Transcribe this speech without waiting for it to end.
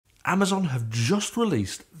Amazon have just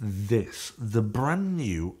released this, the brand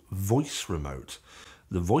new voice remote,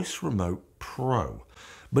 the Voice Remote Pro.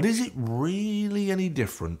 But is it really any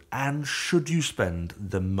different, and should you spend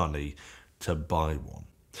the money to buy one?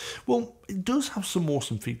 Well, it does have some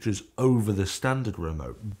awesome features over the standard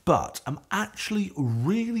remote, but I'm actually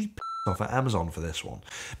really pissed off at Amazon for this one,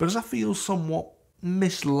 because I feel somewhat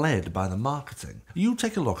misled by the marketing. You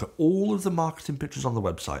take a look at all of the marketing pictures on the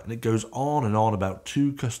website and it goes on and on about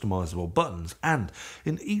 2 customizable buttons, and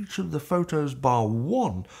in each of the photos bar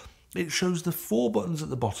one, it shows the 4 buttons at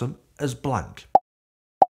the bottom as blank.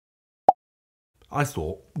 I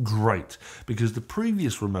thought, great, because the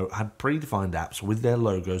previous remote had predefined apps with their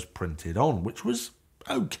logos printed on, which was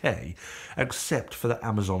okay, except for the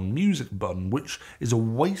Amazon Music button, which is a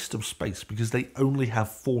waste of space because they only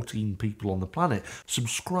have 14 people on the planet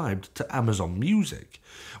subscribed to Amazon Music.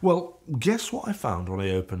 Well, guess what I found when I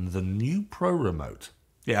opened the new Pro remote?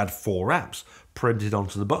 It had 4 apps printed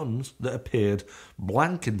onto the buttons that appeared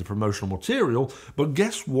blank in the promotional material, but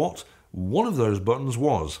guess what? One of those buttons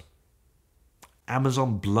was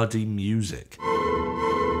Amazon bloody Music.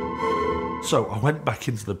 So I went back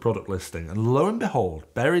into the product listing, and lo and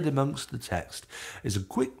behold, buried amongst the text is a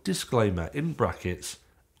quick disclaimer in brackets,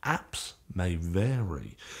 apps may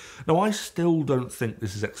vary. Now, I still don't think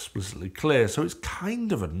this is explicitly clear, so it's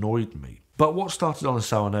kind of annoyed me. But what started on a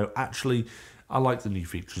sour note, actually, I like the new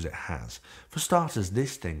features it has. For starters,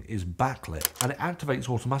 this thing is backlit and it activates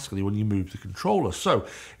automatically when you move the controller, so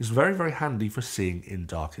it's very, very handy for seeing in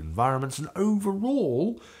dark environments, and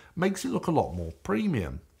overall makes it look a lot more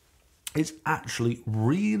premium. It's actually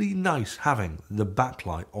really nice having the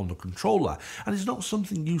backlight on the controller, and it's not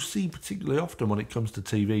something you see particularly often when it comes to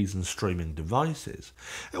TVs and streaming devices.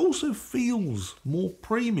 It also feels more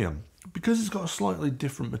premium because it's got a slightly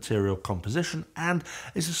different material composition and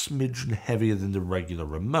is a smidgen heavier than the regular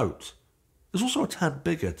remote. It's also a tad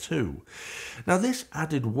bigger too. Now, this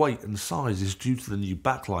added weight and size is due to the new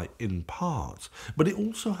backlight in part, but it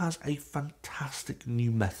also has a fantastic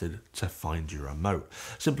new method to find your remote.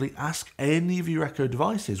 Simply ask any of your Echo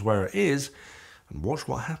devices where it is and watch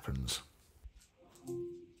what happens.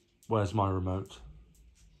 Where's my remote?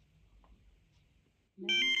 Let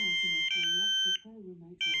me try to make the Alexa Pro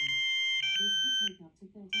remote ring. This can take up to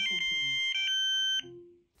 30 seconds.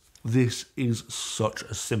 This is such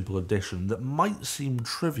a simple addition that might seem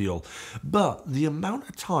trivial, but the amount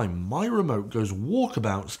of time my remote goes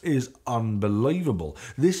walkabouts is unbelievable.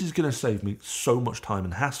 This is going to save me so much time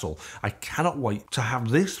and hassle. I cannot wait to have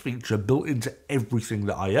this feature built into everything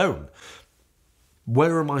that I own.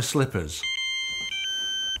 Where are my slippers?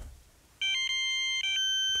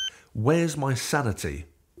 Where's my sanity?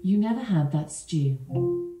 You never had that, Stu.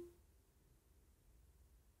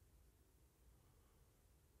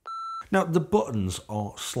 Now, the buttons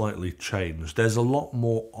are slightly changed. There's a lot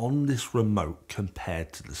more on this remote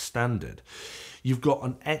compared to the standard. You've got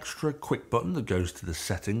an extra quick button that goes to the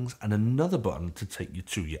settings and another button to take you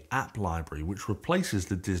to your app library, which replaces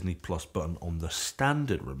the Disney Plus button on the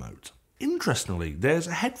standard remote. Interestingly, there's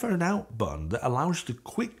a headphone out button that allows you to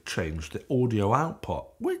quick change the audio output,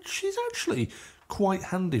 which is actually quite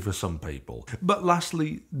handy for some people. But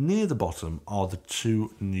lastly, near the bottom are the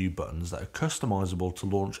 2 new buttons that are customizable to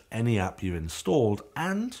launch any app you've installed,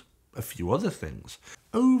 and a few other things.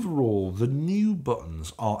 Overall, the new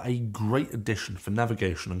buttons are a great addition for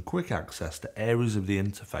navigation and quick access to areas of the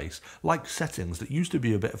interface like settings that used to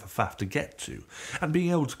be a bit of a faff to get to, and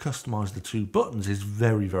being able to customize the 2 buttons is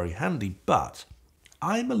very, very handy. But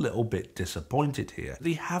I'm a little bit disappointed here.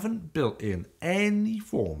 They haven't built in any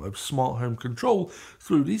form of smart home control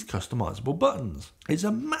through these customizable buttons. It's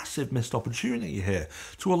a massive missed opportunity here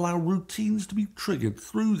to allow routines to be triggered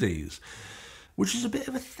through these, which is a bit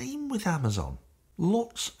of a theme with Amazon.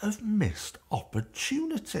 Lots of missed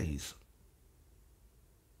opportunities.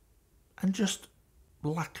 And just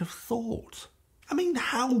lack of thought. I mean,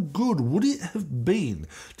 how good would it have been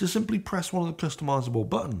to simply press one of the customizable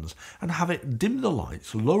buttons and have it dim the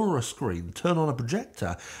lights, lower a screen, turn on a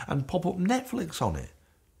projector, and pop up Netflix on it?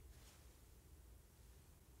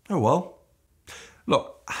 Oh well.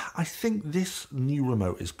 Look, I think this new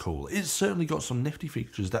remote is cool. It's certainly got some nifty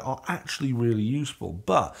features that are actually really useful,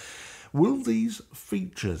 but will these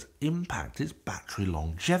features impact its battery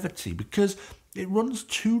longevity? Because it runs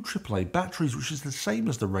 2 AAA batteries, which is the same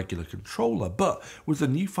as the regular controller, but with the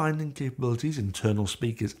new finding capabilities, internal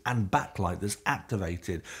speakers and backlight that's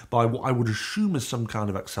activated by what I would assume is some kind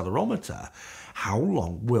of accelerometer, how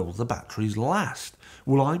long will the batteries last?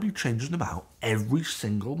 Will I be changing them out every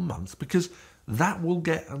single month? Because that will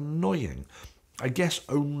get annoying. I guess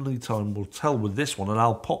only time will tell with this one, and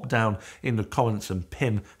I'll pop down in the comments and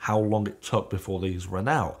pin how long it took before these ran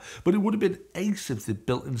out. But it would have been ace if they'd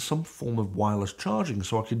built in some form of wireless charging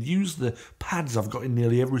so I could use the pads I've got in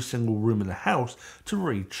nearly every single room in the house to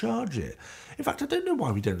recharge it. In fact, I don't know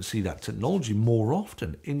why we don't see that technology more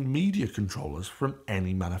often in media controllers from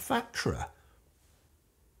any manufacturer.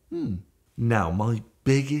 Now, my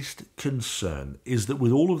biggest concern is that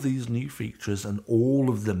with all of these new features and all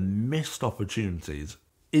of the missed opportunities,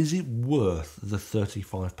 is it worth the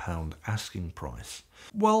 £35 asking price?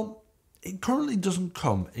 Well, it currently doesn't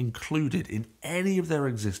come included in any of their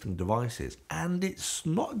existing devices, and it's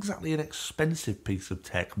not exactly an expensive piece of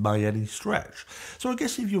tech by any stretch. So I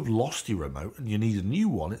guess if you've lost your remote and you need a new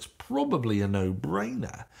one, it's probably a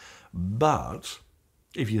no-brainer. But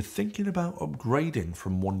if you're thinking about upgrading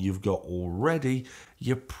from one you've got already,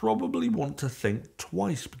 you probably want to think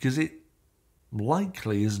twice because it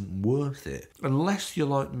likely isn't worth it. Unless you're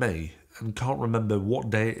like me and can't remember what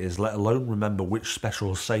day it is, let alone remember which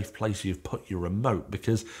special safe place you've put your remote,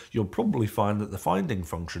 because you'll probably find that the finding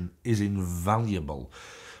function is invaluable.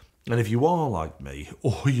 And if you are like me,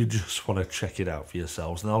 or you just want to check it out for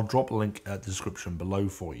yourselves, then I'll drop a link at the description below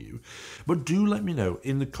for you. But do let me know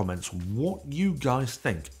in the comments what you guys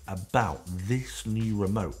think about this new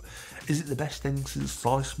remote. Is it the best thing since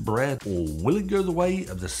sliced bread, or will it go the way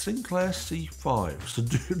of the Sinclair C5? So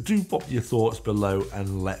do pop your thoughts below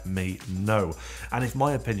and let me know. And if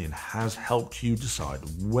my opinion has helped you decide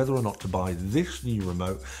whether or not to buy this new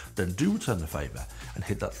remote, then do return the favour and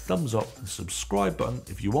hit that thumbs up and subscribe button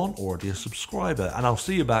if you aren't already a subscriber. And I'll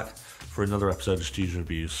see you back for another episode of STU'S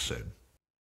Reviews soon.